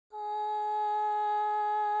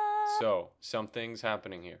So, something's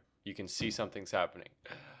happening here. You can see something's happening.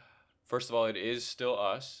 First of all, it is still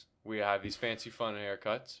us. We have these fancy fun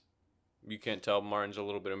haircuts. You can't tell Martin's a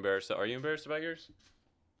little bit embarrassed. Are you embarrassed about yours?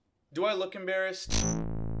 Do I look embarrassed?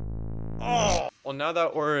 Oh! Well, now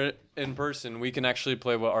that we're in person, we can actually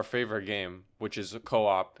play our favorite game, which is a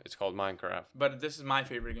co-op. It's called Minecraft. But this is my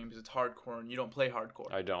favorite game because it's hardcore and you don't play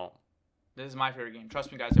hardcore. I don't. This is my favorite game.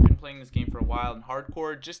 Trust me, guys. I've been playing this game for a while, and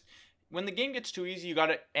hardcore, just when the game gets too easy, you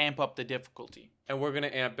gotta amp up the difficulty. And we're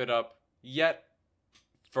gonna amp it up yet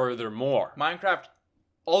furthermore. Minecraft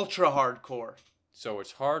ultra hardcore. So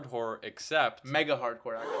it's hardcore except Mega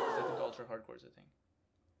hardcore, actually. 'Cause I think ultra hardcore is a thing.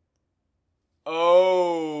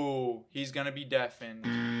 Oh, he's gonna be deafened.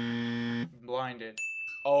 Blinded.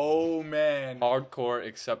 Oh, man. hardcore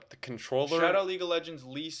except the controller. Shout out League of Legends,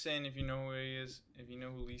 Lee Sin, if you know who he is. If you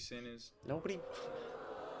know who Lee Sin is. Nobody.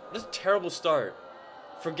 That's a terrible start.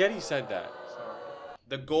 Forget he said that. Sorry.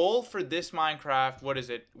 The goal for this Minecraft, what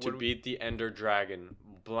is it? To beat the Ender Dragon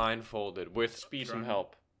blindfolded with some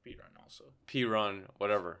help. Speedrun also. P-run,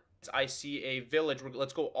 whatever. I see a village.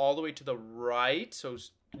 Let's go all the way to the right. So,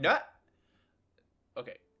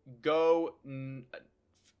 okay. Go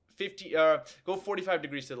 45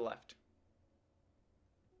 degrees to the left.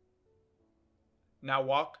 Now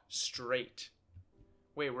walk straight.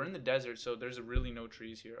 Wait, we're in the desert, so there's really no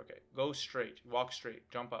trees here. Okay, go straight. Walk straight.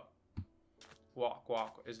 Jump up.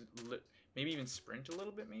 Walk. Maybe even sprint a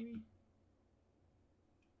little bit, maybe?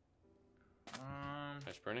 Am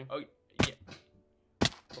I sprinting? Oh, yeah.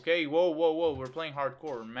 Okay, whoa. We're playing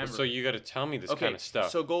hardcore, remember. So you gotta tell me this kind of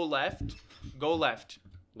stuff. So go left. Go left.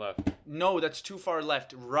 Left. No, that's too far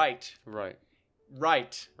left. Right. Right.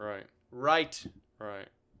 Right. Right. Right. Right.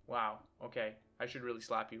 Wow. Okay. I should really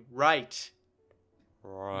slap you. Right.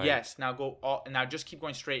 Right. Yes. Now go all. Now just keep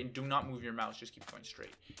going straight and do not move your mouse. Just keep going straight.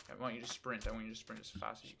 I want you to sprint. I want you to sprint as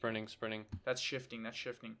fast as you can. Sprinting. That's shifting.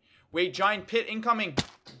 Wait, giant pit incoming.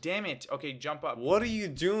 Damn it. Okay, jump up. What are you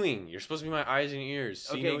doing? You're supposed to be my eyes and ears.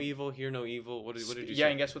 See Okay. no evil, hear no evil. What did you say? Yeah,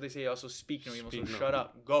 and guess what they say? Also speak no evil. So shut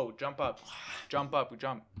up. Go. Jump up. Jump.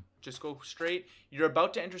 Just go straight. You're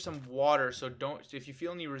about to enter some water, so don't. If you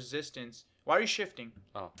feel any resistance, why are you shifting?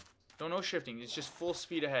 Oh. No shifting. It's just full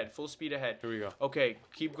speed ahead. Here we go. Okay,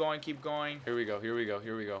 keep going. Here we go.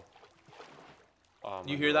 Oh,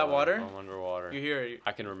 You hear that water? I'm underwater. You hear it?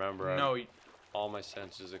 I can remember. No. All my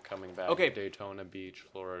senses are coming back. Okay. Daytona Beach,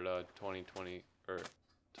 Florida, 2020 or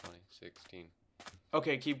 2016.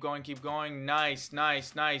 Okay, keep going. Nice.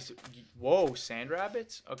 Whoa, sand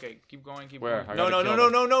rabbits? Okay, keep going. Where? No.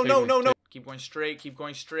 Take Keep going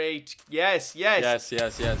straight. Yes. Yes.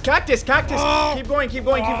 Cactus. Oh! Keep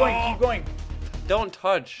going. Don't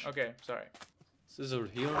touch. Okay, sorry. This is a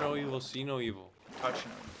hear no evil, see no evil. Touch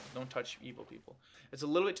no evil. Don't touch evil people. It's a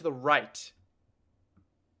little bit to the right.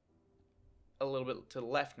 A little bit to the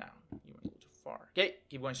left now. You went a little too far. Okay,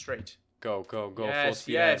 keep going straight. Go. Yes, full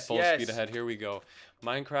speed ahead. Full speed ahead. Here we go.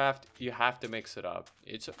 Minecraft, you have to mix it up.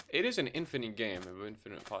 It is an infinite game of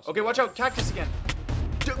infinite possibilities. Okay, watch out. Cactus again.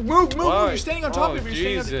 Move. You're standing on top of it.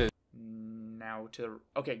 Jesus. Now to the...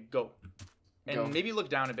 Okay, go. And maybe look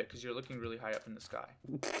down a bit because you're looking really high up in the sky.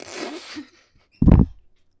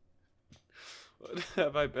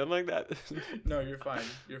 Have I been like that? No, you're fine.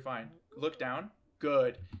 Look down.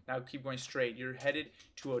 Good. Now keep going straight. You're headed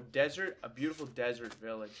to a beautiful desert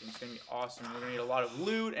village. And it's going to be awesome. We're going to need a lot of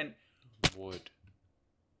loot and... Wood.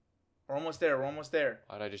 We're almost there.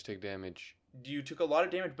 Why'd I just take damage? You took a lot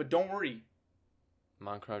of damage, but don't worry.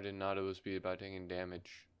 Minecraft did not always be about taking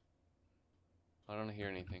damage. I don't hear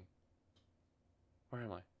anything. Where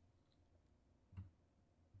am I?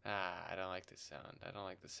 I don't like the sound. I don't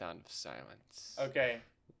like the sound of silence. Okay.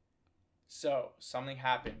 So, something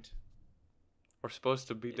happened. We're supposed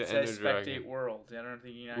to beat the Ender Ender Dragon. Spectate world. I don't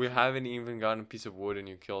think you can We haven't even gotten a piece of wood and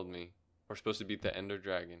you killed me. We're supposed to beat the Ender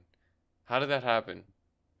Dragon. How did that happen?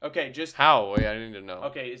 Okay, just... How? Wait, I need to know.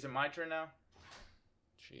 Okay, is it my turn now?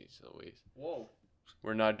 Jeez Louise. Whoa.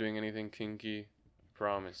 We're not doing anything kinky.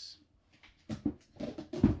 Promise.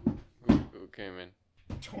 Who came in?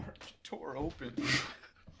 Door open.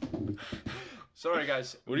 Sorry,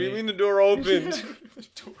 guys. What do you mean the door opened? The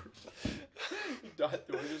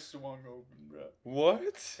door just swung open, bro.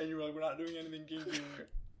 What? And you were like, we're not doing anything kinky.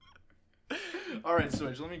 Alright,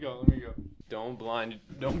 Switch, let me go.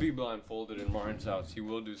 Don't be blindfolded in Martin's house. He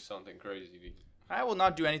will do something crazy to you. I will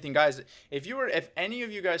not do anything, guys. If any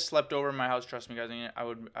of you guys slept over in my house, trust me, guys, I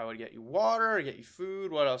would get you water, get you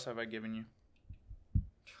food. What else have I given you?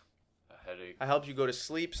 A headache. I helped you go to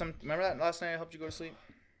sleep. Remember that last night I helped you go to sleep?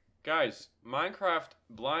 Guys, Minecraft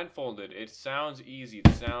blindfolded. It sounds easy.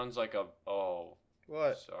 It sounds like a... Oh.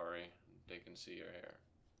 What? Sorry. They can see your hair.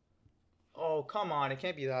 Oh, come on. It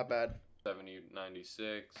can't be that bad. 70,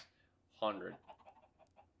 96, 100.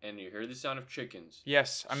 And you hear the sound of chickens.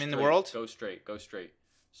 Yes, I'm in the Straight. world. Go straight. Go straight.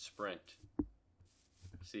 Sprint.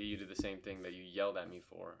 See, you did the same thing that you yelled at me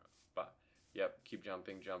for. But, yep, keep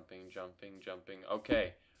jumping, jumping, jumping, jumping.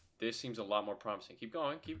 Okay, this seems a lot more promising. Keep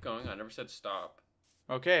going, keep going. I never said stop.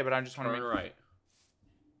 Okay, but I just want to Turn right.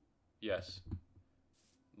 Yes.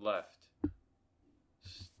 Left.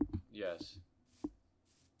 Yes.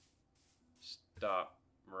 Stop.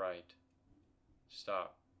 Right.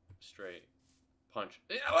 Stop. Straight. Punch.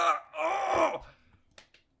 Oh!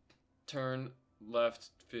 Turn left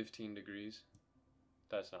 15 degrees.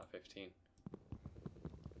 That's not 15.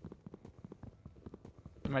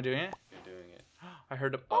 Am I doing it? You're doing it. I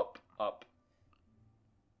heard a Up, up.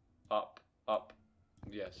 Up, up.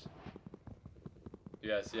 Yes.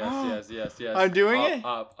 Yes, yes, yes, yes. I'm doing up, it?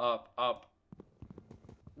 Up, up, up.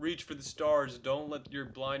 Reach for the stars. Don't let your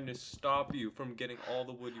blindness stop you from getting all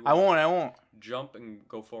the wood you want. I won't. Jump and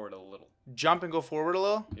go forward a little. Jump and go forward a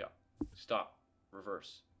little? Yeah. Stop.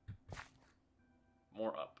 Reverse.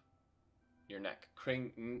 More up. Your neck.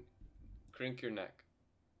 Crink your neck.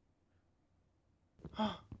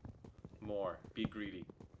 More. Be greedy.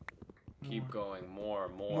 Keep going. More.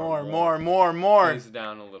 More. Face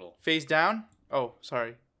down a little. Face down? Oh,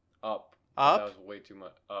 sorry. Up. Up? That was way too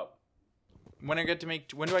much. Up. When do I get to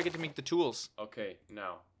make the tools? Okay,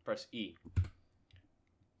 now press E.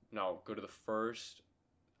 Now go to the first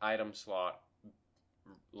item slot,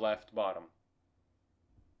 left bottom.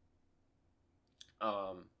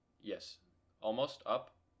 Yes. Almost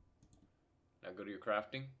up. Now go to your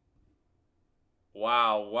crafting.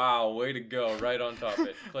 Wow, way to go. Right on top of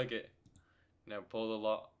it. Click it. Now pull them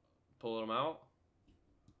out.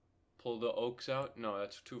 Pull the oaks out. No,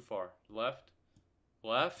 that's too far. Left.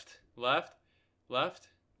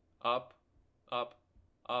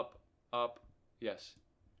 Up. Yes.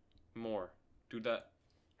 More. Do that.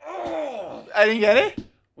 Oh! I didn't get it?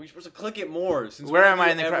 We're supposed to click it more. Where am I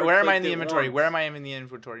in the inventory? Where am I in the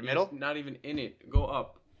inventory? Middle? You're not even in it. Go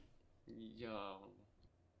up. Yeah.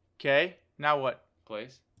 Okay. Now what?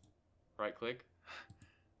 Place. Right click.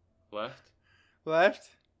 Left. Left.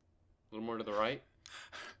 A little more to the right.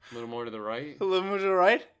 A little more to the right. A little more to the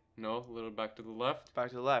right. No, a little back to the left. Back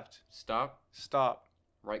to the left. Stop. Stop.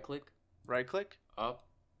 Right click. Right click. Up.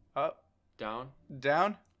 Up. Down.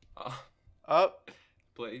 Down. Up. Up.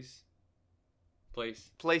 Place.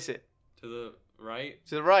 Place it. To the right.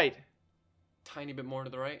 To the right. Tiny bit more to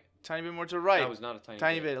the right. Tiny bit more to the right. That was not a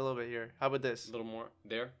tiny bit. A little bit here. How about this? A little more.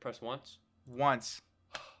 There. Press once. Once.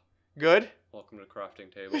 Good? Welcome to the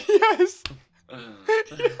crafting table. Yes.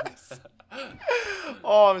 Yes.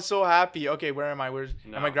 Oh, I'm so happy. Okay, where am I?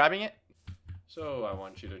 Am I grabbing it? So I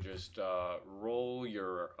want you to just roll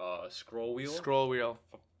your scroll wheel. Scroll wheel.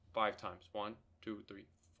 5 times. 1, 2, 3,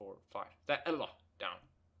 4, 5. That down,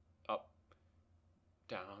 up,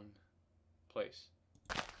 down, place.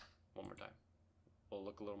 One more time. We'll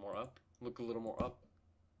look a little more up. Look a little more up.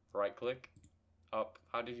 Right click. Up.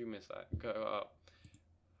 How did you miss that? Go up.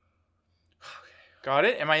 Got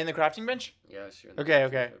it? Am I in the crafting bench? Yes, you're in the Okay.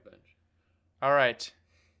 bench. All right.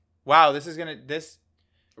 Wow, we're gonna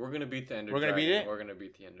beat the Ender We're gonna Dragon. beat it? We're gonna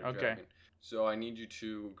beat the Ender Okay. Dragon. So I need you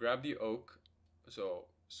to grab the oak. So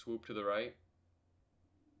swoop to the right.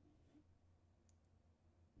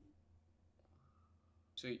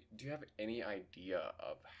 So do you have any idea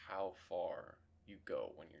of how far you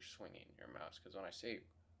go when you're swinging your mouse? Because when I say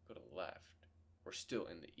go to the left, we're still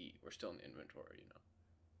in the E. We're still in the inventory, you know.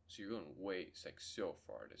 So you're going way, it's like so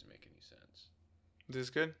far, it doesn't make any sense. Is this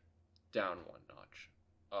good? Down 1 notch.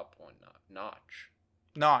 Up 1 notch.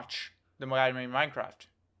 Notch. The guy in Minecraft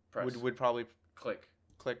Press. would probably Click.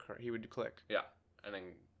 click. He would click. Yeah. And then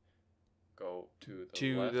go to the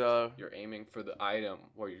To left. the. You're aiming for the item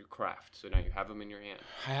where you craft. So now you have them in your hand.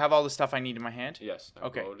 I have all the stuff I need in my hand. Yes. Now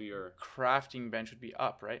Okay. go to your... Crafting bench would be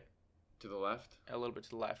up, right? To the left. A little bit to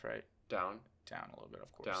the left, right? Down. Down a little bit,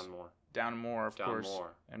 of course. Down more. Down more, of Down course.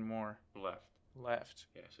 more. And more. Left. Left.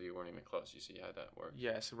 Yeah, so you weren't even close. You see how that works?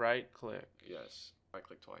 Yes, right click. Yes. Right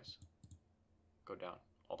click twice. Go down.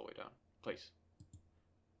 All the way down. Place.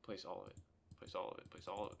 Place all of it. Place all of it. Place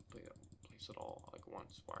all of it. Place it all like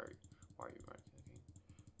once. Why are you right clicking?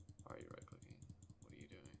 Why are you right clicking? What are you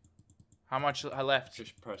doing? How much I left?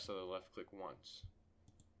 Just press the left click once.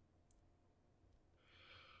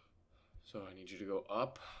 So I need you to go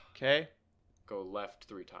up. Okay. Go left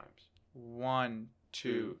 3 times. 1,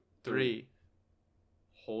 2, 3.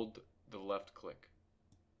 Hold the left click.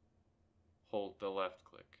 Hold the left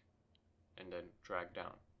click. And then drag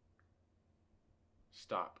down.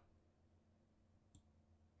 Stop.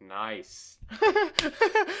 Nice.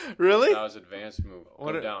 Really? That was advanced move.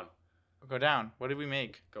 Go down. Go down. What did we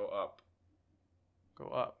make? Go up. Go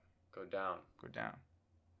up. Go down. Go down.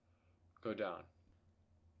 Go down.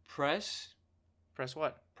 Press. Press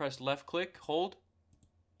what? Press left click. Hold.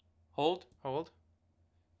 Hold. Hold.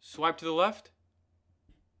 Swipe to the left.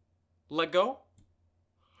 Let go.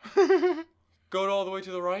 Go all the way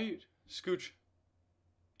to the right. Scooch.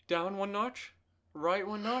 Down 1 notch. Right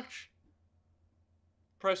 1 notch.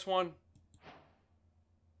 Press 1.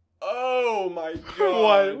 Oh my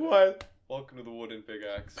god. What? Welcome to the wooden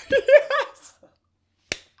pickaxe. Yes!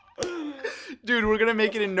 Dude, we're gonna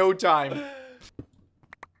make it in no time.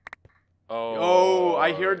 Oh,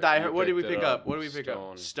 I heard that. What did we pick up? What did we pick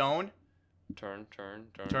up? Stone. Turn.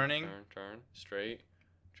 Turning. Turn. Straight.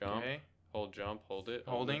 Jump. Okay. Hold jump. Hold it.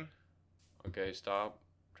 Holding. Okay, stop.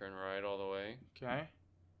 Turn right all the way. Okay.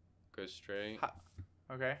 Go straight.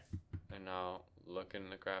 Okay. And now look in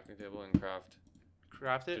the crafting table and craft.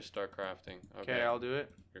 Craft it? Just start crafting. Okay, I'll do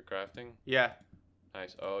it. You're crafting? Yeah.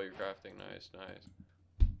 Nice. Oh, you're crafting. Nice.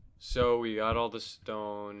 So we got all the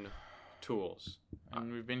stone tools.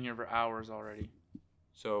 And we've been here for hours already.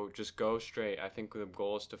 So just go straight. I think the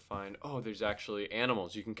goal is to find... Oh, there's actually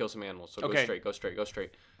animals. You can kill some animals. So okay. Go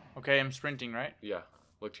straight. Okay, I'm sprinting, right? Yeah.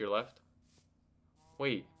 Look to your left.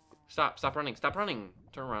 Wait. Stop running.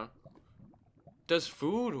 Turn around. Does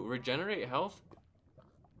food regenerate health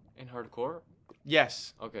in hardcore?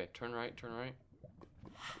 Yes. Okay, turn right.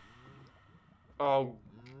 Oh,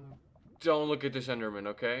 don't look at this Enderman,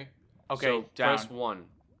 okay? Okay, so down. Press 1.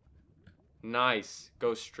 Nice.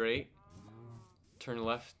 Go straight. Turn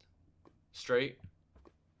left. Straight.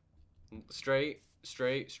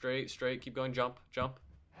 Keep going. Jump.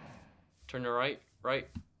 Turn to right. Right.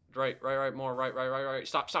 More. Right.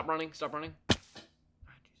 Stop running. Oh, Jesus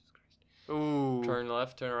Christ. Ooh. Turn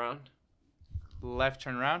left. Turn around. Left.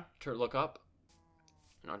 Turn around. Look up.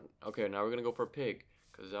 Okay, now we're gonna go for a pig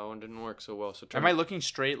because that one didn't work so well. So am I looking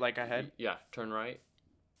straight like ahead? Yeah. Turn right.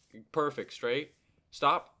 Perfect. Straight.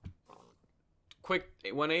 Stop. Quick.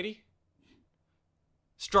 180.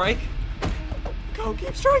 Strike. Go.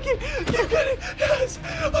 Keep striking. Keep getting. Yes.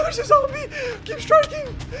 Oh, it's a zombie. Keep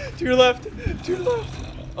striking. To your left.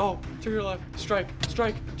 Oh, to your left. Strike.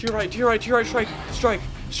 To your right.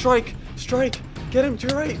 Strike. Get him to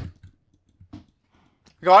your right.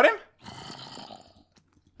 Got him?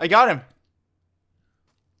 I got him.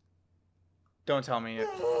 Don't tell me it.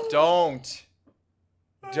 Don't.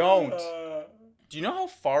 Do you know how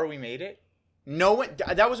far we made it? No one.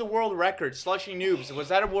 That was a world record. Slushynoobz. Was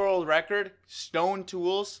that a world record? Stone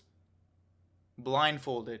tools.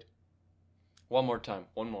 Blindfolded. One more time.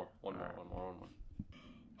 One more.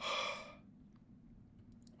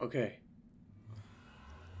 Okay.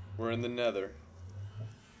 We're in the nether.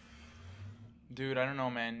 Dude, I don't know,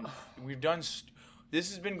 man. We've done... This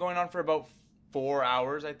has been going on for about 4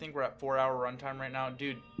 hours. I think we're at 4-hour runtime right now.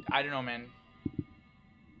 Dude, I don't know, man.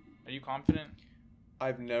 Are you confident?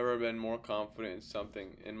 I've never been more confident in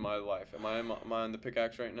something in my life. Am I on the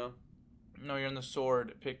pickaxe right now? No, you're on the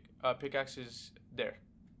sword. Pickaxe is there.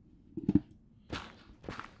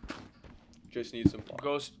 Just need some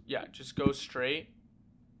blocks. Just go straight.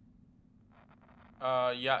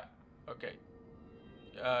 Yeah. Okay.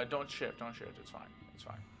 Don't shift. It's fine.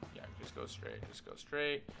 Yeah, just go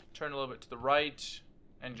straight. Turn a little bit to the right,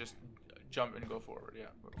 and just jump and go forward. Yeah,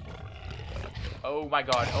 go forward. Oh my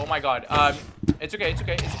god. It's okay.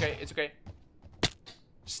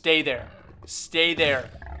 Stay there.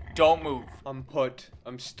 Don't move.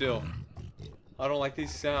 I'm still. I don't like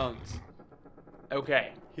these sounds.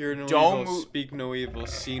 Okay. Hear no Don't evil, move. speak no evil,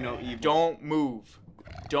 see no evil. Don't move.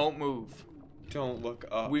 Don't look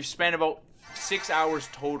up. We've spent about 6 hours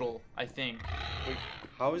total, I think. Wait,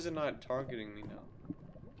 how is it not targeting me now?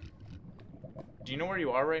 Do you know where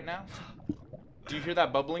you are right now? Do you hear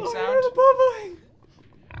that bubbling sound? I hear the bubbling.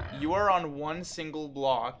 You are on one single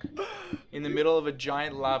block in the middle of a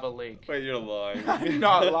giant lava lake. Wait, you're lying. I'm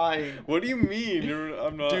not lying. What do you mean?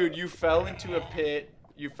 I'm not. Dude, you fell into a pit.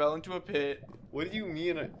 What do you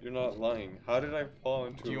mean you're not lying? How did I fall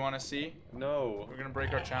into? Do you want to see? No. We're gonna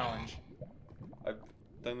break our challenge. I've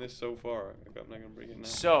done this so far. I'm not gonna break it now.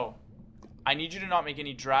 So, I need you to not make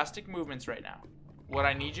any drastic movements right now. What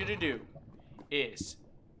I need you to do is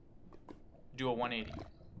do a 180.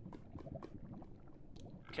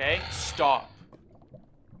 Okay? Stop.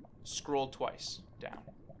 Scroll twice down.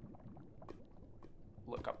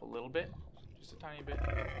 Look up a little bit. Just a tiny bit.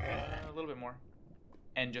 A little bit more.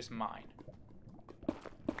 And just mine.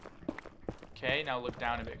 Okay, now look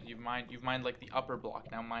down a bit. You've mined like the upper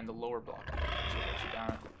block. Now mine the lower block. So it goes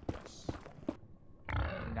down. Yes.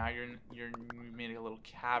 And now you made a little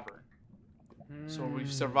cavern. So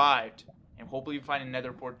we've survived, and hopefully we find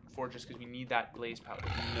another fortress because we need that blaze powder.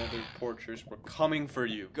 Another fortress. We're coming for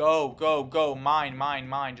you. Go.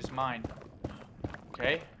 Mine. Just mine.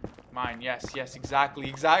 Okay. Mine. Yes.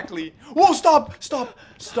 Exactly. Whoa! Stop!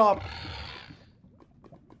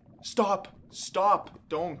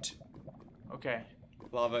 Don't. Okay.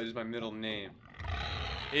 Lava is my middle name.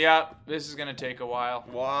 Yeah, this is gonna take a while.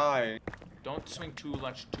 Why? Don't swing too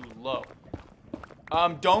low.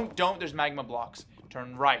 Don't. There's magma blocks.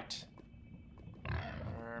 Turn right.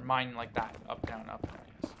 Mine like that. Up, down. Yes.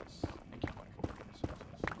 And keep going forward.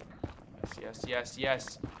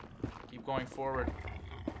 Yes. Keep going forward.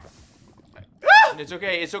 It's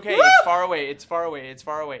okay. It's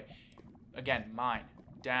far away. Again, mine.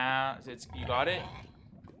 Down. You got it?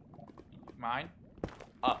 Mine.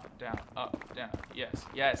 Up, down. Yes.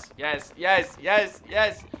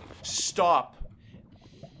 Stop.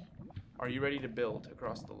 Are you ready to build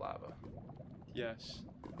across the lava? Yes.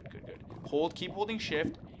 Good. Keep holding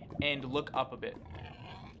shift and look up a bit.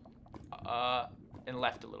 And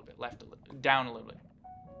left a little bit. Down a little bit.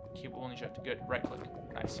 Keep holding shift. Good. Right click.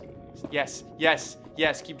 Nice. Yes.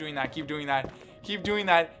 Keep doing that. I can feel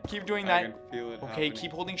it Okay, happening.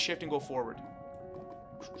 keep holding shift and go forward.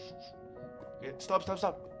 Okay, stop.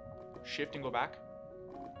 Shift and go back.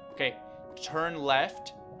 Okay, turn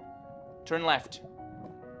left.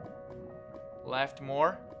 Left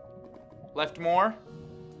more.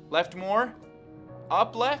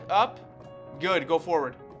 Up. Good, go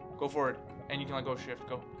forward. And you can let go of shift.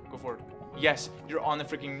 Go forward. Yes, you're on the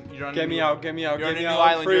freaking. Get me out. You're on a new I'm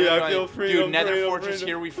island. free. You're on a new I feel island. free. Dude, I'm Nether free, I'm Fortress, free.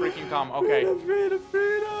 here we freaking come. Okay. I'm freedom.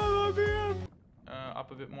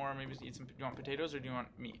 Up a bit more. Maybe eat some. Do you want potatoes or do you want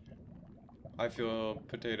meat? I feel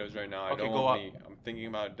potatoes right now. Okay, I don't go want up. meat. I'm thinking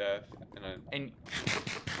about death, And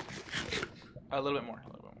a little bit more.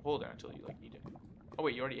 Hold it until you eat it. Oh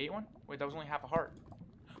wait, you already ate one? Wait, that was only half a heart.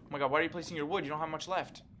 Oh my god, why are you placing your wood? You don't have much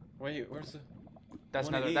left. Wait, where's the? That's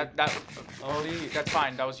I wanna another. eat. That. That's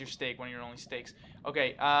fine. That was your steak. One of your only steaks.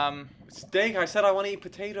 Okay. Steak. I said I want to eat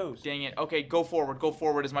potatoes. Dang it. Okay, go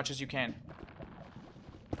forward as much as you can.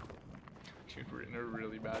 Dude, we're in a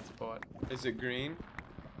really bad spot. Is it green?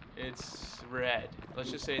 It's red.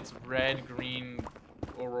 Let's just say it's red, green,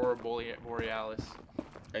 aurora borealis.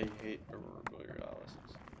 I hate aurora borealis.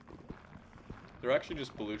 They're actually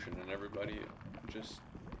just pollution, and everybody just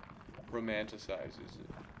romanticizes it.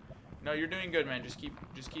 No, you're doing good, man. Just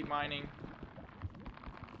keep mining.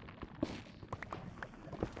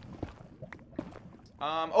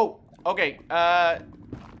 Oh, okay.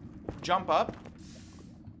 Jump up.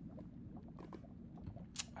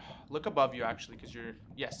 Look above you, actually, because you're...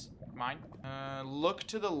 Yes, mine. Look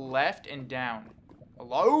to the left and down.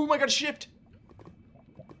 Oh my god, shift!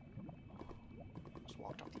 Just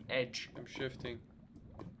walked off the edge. I'm shifting.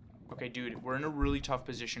 Okay, dude, we're in a really tough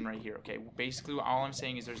position right here, okay? Basically, all I'm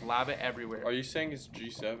saying is there's lava everywhere. Are you saying it's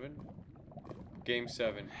G7? Game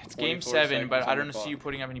 7. It's game 7, but I don't see you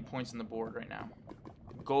putting up any points on the board right now.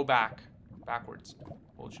 Go backwards.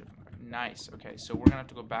 Hold shift. Nice. Okay, so we're gonna have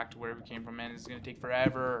to go back to where we came from, man. This is gonna take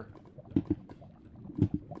forever.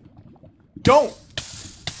 Don't!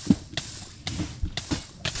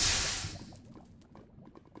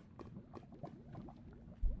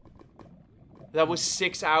 That was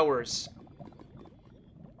 6 hours.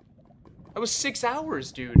 That was 6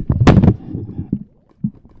 hours, dude.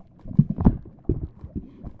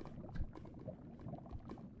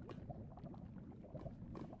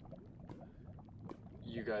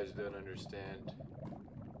 You guys don't understand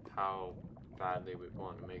how badly we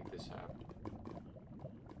want to make this happen.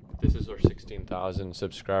 This is our 16,000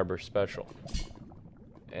 subscriber special.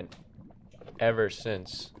 And ever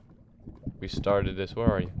since we started this, where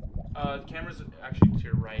are you? The camera's actually to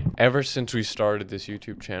your right. Ever since we started this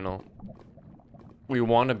YouTube channel, we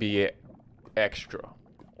want to be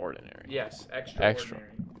extraordinary. Yes,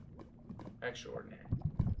 extraordinary. Extraordinary.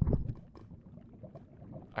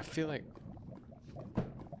 I feel like...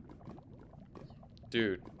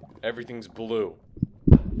 Dude, everything's blue.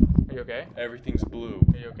 Are you okay? Everything's blue.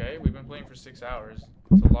 Are you okay? We've been playing for 6 hours.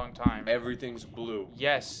 It's a long time. Everything's blue.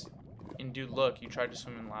 Yes. And dude, look, you tried to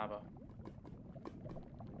swim in lava.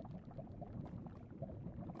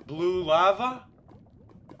 Blue lava?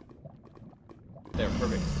 There,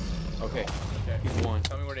 perfect. Okay. Okay. He's won.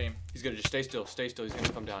 Tell me where to aim. He's gonna just stay still. Stay still. He's gonna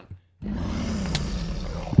come down.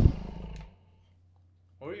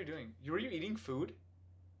 What were you doing? Were you eating food?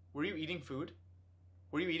 Were you eating food?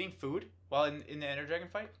 Were you eating food while in the Ender Dragon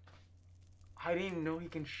fight? I didn't know he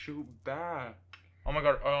can shoot back. Oh my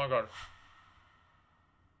god, oh my god.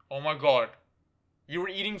 Oh my god. You were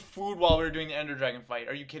eating food while we were doing the Ender Dragon fight.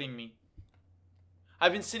 Are you kidding me?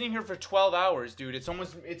 I've been sitting here for 12 hours, dude. It's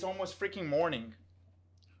almost freaking morning.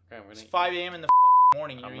 Okay, It's 5 a.m. in the fucking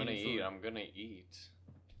morning. And I'm you're gonna eating eat. food. I'm gonna eat.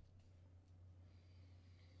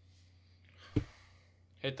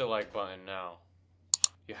 Hit the like button now.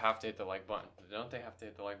 You have to hit the like button. Don't they have to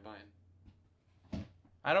hit the like button?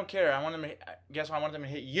 I don't care. I want them to, guess what? I want them to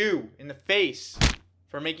hit you in the face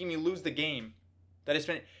for making me lose the game. That has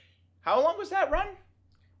been. How long was that run?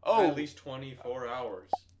 Oh, at least 24 hours.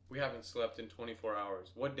 We haven't slept in 24 hours.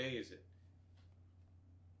 What day is it?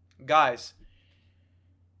 Guys,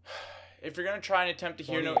 if you're gonna try and attempt to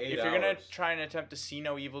hear no, 28 if you're gonna hours. try and attempt to see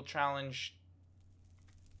no evil challenge,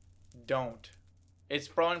 don't. It's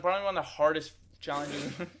probably one of the hardest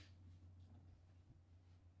challenges.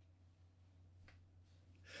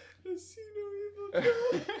 See no evil.